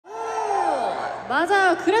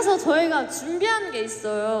맞아요. 그래서 저희가 준비한 게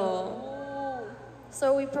있어요.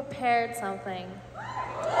 So we prepared something.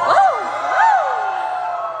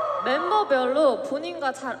 멤버별로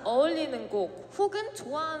본인과 잘 어울리는 곡 혹은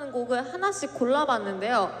좋아하는 곡을 하나씩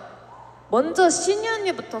골라봤는데요. 먼저 신유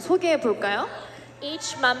언니부터 소개해 볼까요?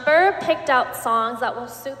 Each member picked out songs that will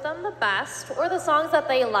suit them the best or the songs that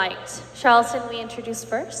they liked. Shall Sunmi introduce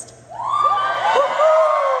first?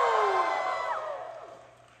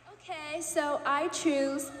 Okay, so I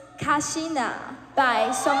choose Gashina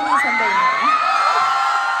by Sunmi 선배님.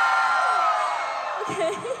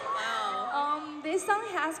 Okay. This song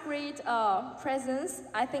has great presence.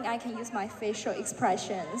 I think I can use my facial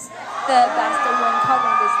expressions the best when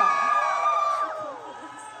covering this song.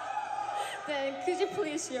 Then could you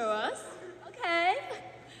please show us? Okay.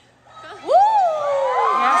 Woo!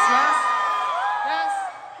 Yes, yes. Yes.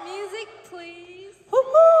 Music, please.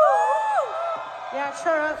 Yeah,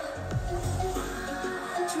 sure.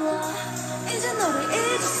 이제 너를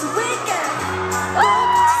잊을 수 있게.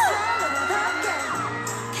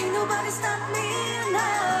 Can't nobody stop me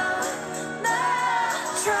now.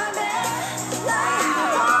 Try me.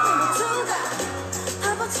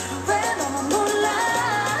 아버지로 왜 너만 몰라?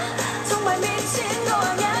 정말 미친 거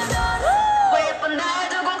아냐 넌? 왜 예쁜 날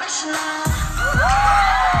두고 가시나?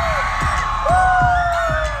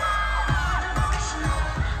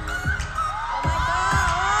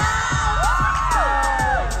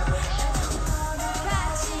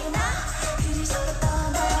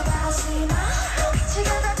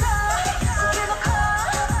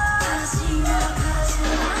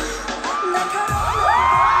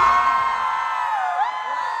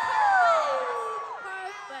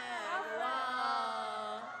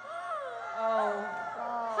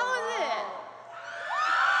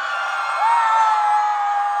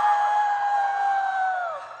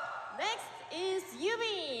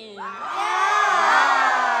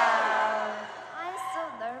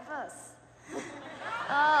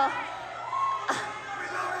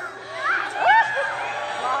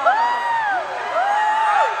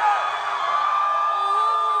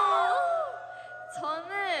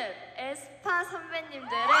 에스파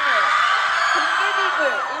선배님들의 공개비굴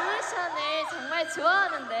일루션을 정말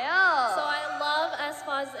좋아하는데요. So I love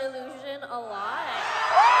aespa's illusion a lot.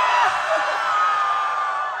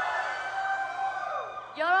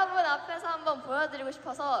 여러분 앞에서 한번 보여드리고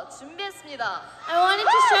싶어서 준비했습니다. I wanted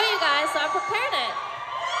to show you guys, so I prepared it.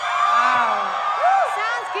 Wow.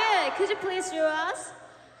 Sounds good. Could you please show us?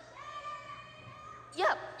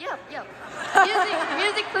 Yep.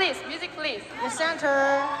 Music please. The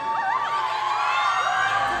center.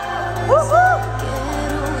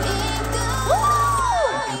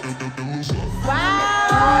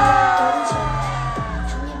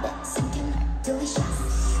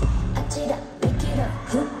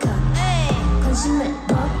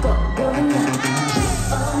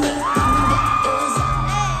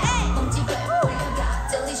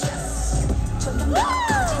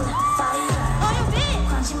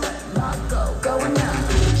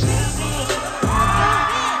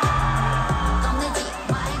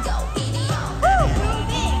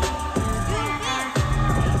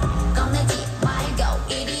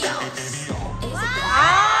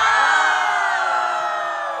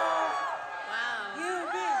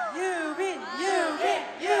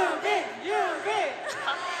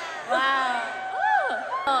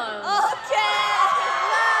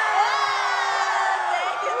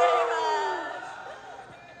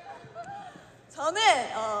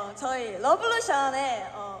 저희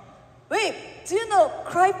러브루션의 Wait, do you know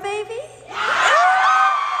Cry Baby?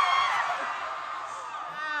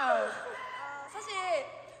 사실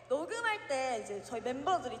녹음할 때 이제 저희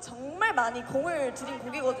멤버들이 정말 많이 공을 들인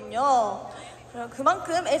곡이거든요.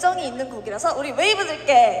 그만큼 애정이 있는 곡이라서 우리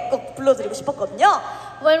웨이브들께 꼭 불러드리고 싶었거든요.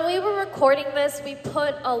 When we were recording this, we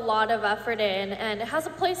put a lot of effort in, and it has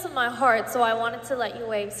a place in my heart, so I wanted to let you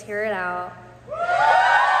waves hear it out.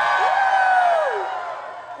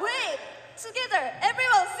 Wait, together,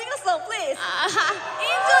 everyone sing a song, please.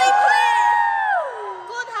 Enjoy, please.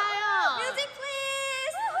 Good Dahyun. Music,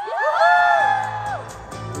 please.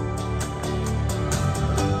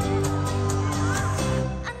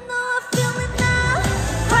 I know I feel it now.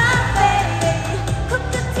 Cry, baby.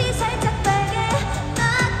 코끝이 살짝 빨개. 난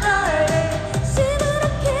너를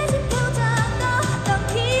시무룩해 지켜줘. 넌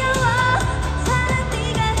귀여워. 사랑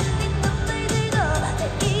네가 네 눈물 들고 내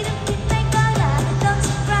이름 빛날 거야. Don't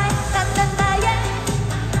you cry, 난 나야.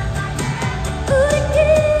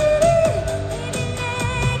 우리끼리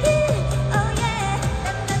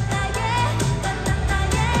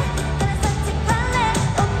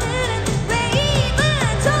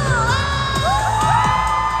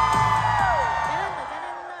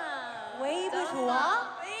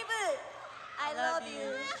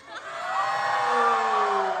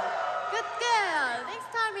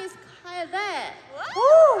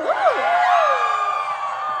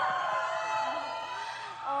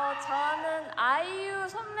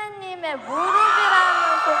중에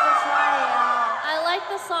무릎이라는 곡을 좋아해요. I like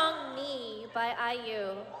the song Knee by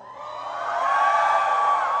IU.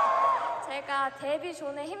 제가 데뷔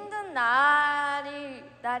전에 힘든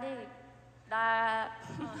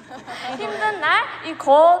이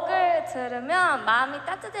곡을 들으면 마음이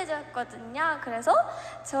따뜻해졌거든요. 그래서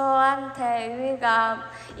저한테 의미가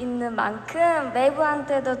있는 만큼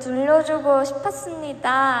웨이브한테도 들려주고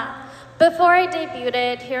싶었습니다. Before I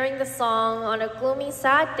debuted, hearing the song on a gloomy,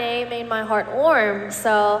 sad day made my heart warm.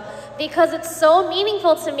 So, because it's so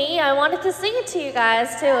meaningful to me, I wanted to sing it to you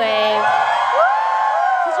guys to wave.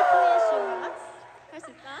 Could you please show us? 할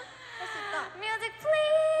수 있다? Music please!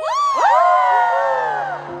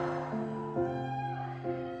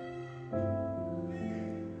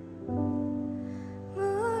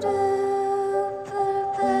 무릎을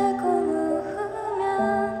베고 누우면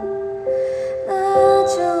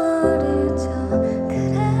아주 어릴 적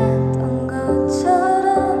그랬던 것처럼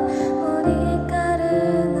머리카락을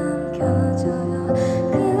넘겨줘요.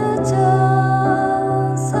 그저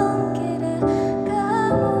손길에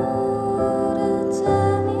가물은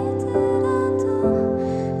잠이 들어도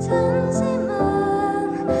잠시만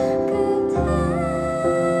그대로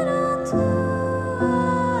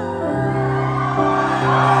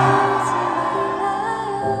가지 말아요.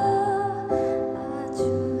 아주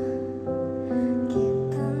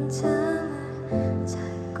깊은 잠을 잘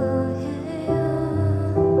거예요.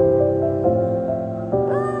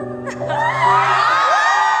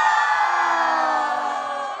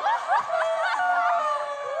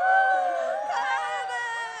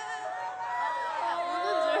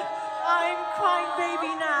 I'm crying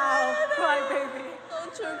baby now. Cry baby.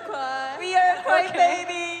 Don't you cry. We are crying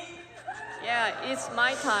baby. Yeah, it's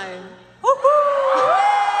my time.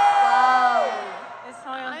 It's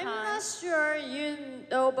Soyeon I'm time. not sure you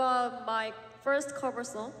know about my first cover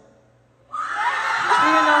song. Do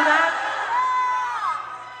you know that?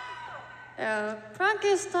 Yeah,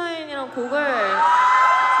 Frankenstein이란 곡을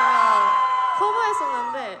제가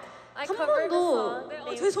커버했었는데 I 한 covered the 번도 song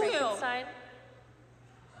named 죄송해요. Frankenstein.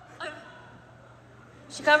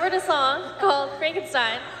 She covered a song called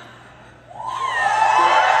Frankenstein.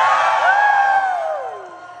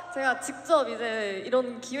 제가 직접 이제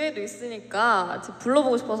이런 기회도 있으니까 제가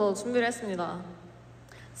불러보고 싶어서 준비를 했습니다.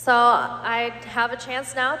 So I have a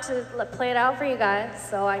chance now to play it out for you guys.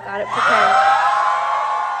 So I got it prepared.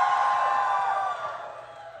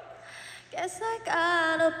 Guess I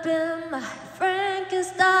got up in my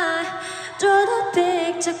Frankenstein, draw the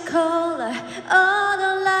picture color, all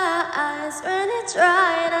the lies. When it's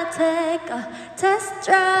right, I take a test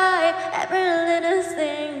drive, every little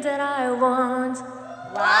thing that I want.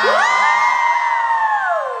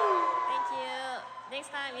 Thank you. Next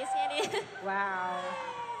time, Miss Hyerin. Wow.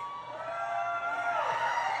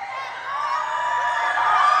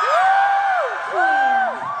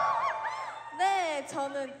 네,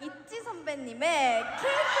 저는 있지 선배님의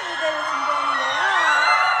케이크 무대를 준비했는데요.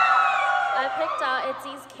 I picked out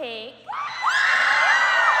Itzy's cake.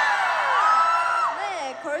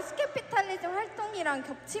 네, 걸스 캐피탈리즘 활동이랑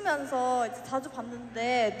겹치면서 이제 자주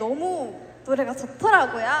봤는데 너무 노래가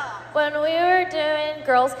좋더라고요. When we were doing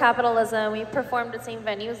Girls Capitalism, we performed at same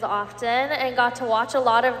venues often and got to watch a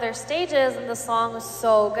lot of their stages, and the song was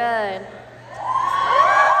so good.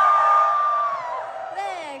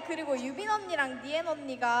 네, 그리고 유빈 언니랑 니엔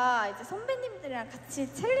언니가 이제 선배님들이랑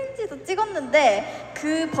같이 챌린지도 찍었는데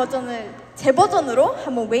그 버전을 제 버전으로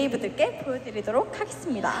한번 웨이브들께 보여드리도록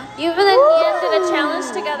하겠습니다. Yubin and Nien did a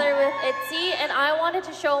challenge together with Itzy, and I wanted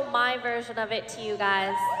to show my version of it to you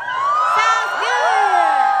guys. Sounds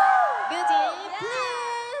good. Beauty,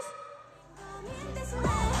 please.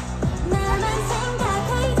 나만 생각해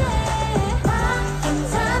이제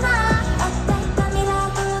괜찮아 어떨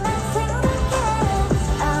밤이라도 난 생각해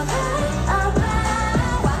alright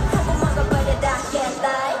하고 먹어버려다 get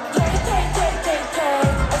like cake cake cake cake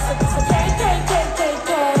cake it's a cake cake cake cake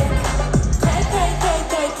cake cake cake cake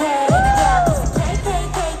cake cake yeah it's a cake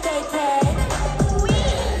cake cake cake cake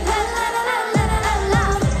la la la la la la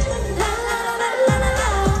la la la la la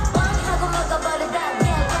하고 먹어버려다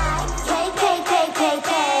get like cake cake cake cake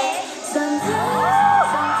cake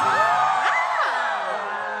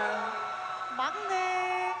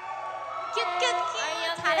막내.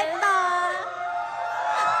 잘했다.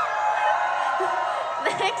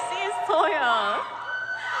 Next is Sohyun.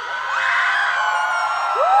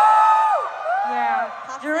 Yeah.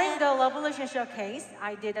 During the LOVElution showcase,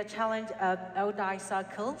 I did a challenge of Odai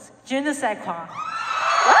circles, Je ne sais quoi.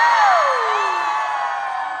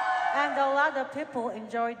 And a lot of people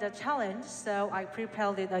enjoyed the challenge, so I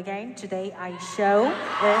prepared it again. Today I show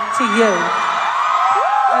it to you.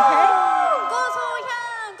 Okay?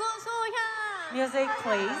 고소현, 고소현. music,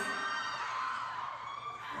 please.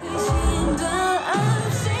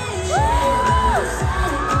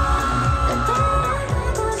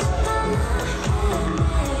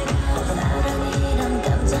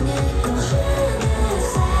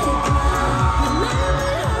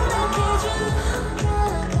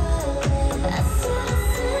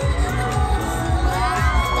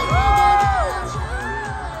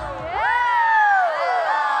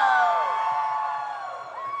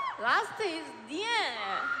 Last is Nien.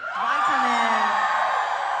 Vitamin.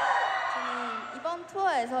 저는 이번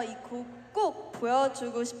투어에서 이 곡 꼭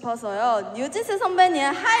보여주고 싶어서요. 뉴진스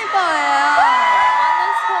선배님의 하이버예요. On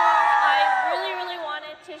this tour, I really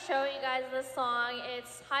wanted to show you guys this song.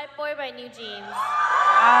 It's Hype Boy by New Jeans.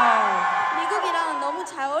 Wow. 미국이랑 너무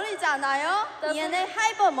잘 어울리지 않아요? 니엔의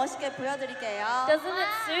하이버 멋있게 보여드릴게요. Doesn't it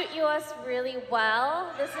suit you us really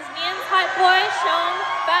well? This is Nien's Hype Boy shown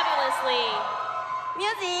fabulously.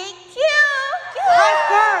 뮤직 큐!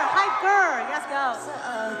 Hype girl, let's go.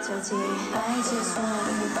 어쩌지 I just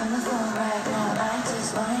wanna be on the phone right now I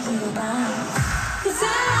just wanna hear you mine Cause I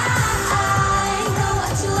know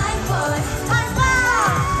what you like boy Hype boy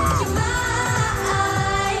You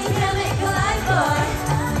mine Can't make you like boy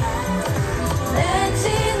내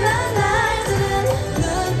지난 날들은 눈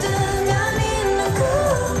뜨면 있는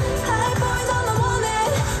cool Hype boy 너만 원해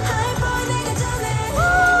Hype boy 내가 전해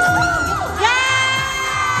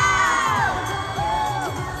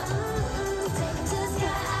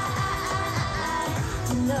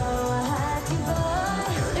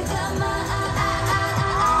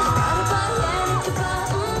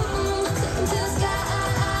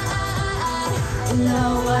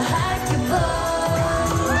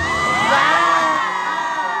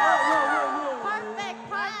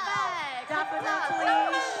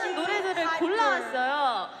노래들을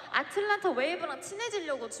골라왔어요. 아틀란타 웨이브랑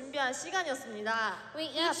친해지려고 준비한 시간이었습니다. We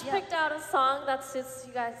each picked out a song that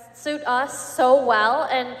suit us so well,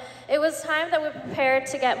 and it was time that we prepared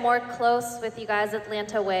to get more close with you guys,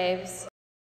 Atlanta Waves.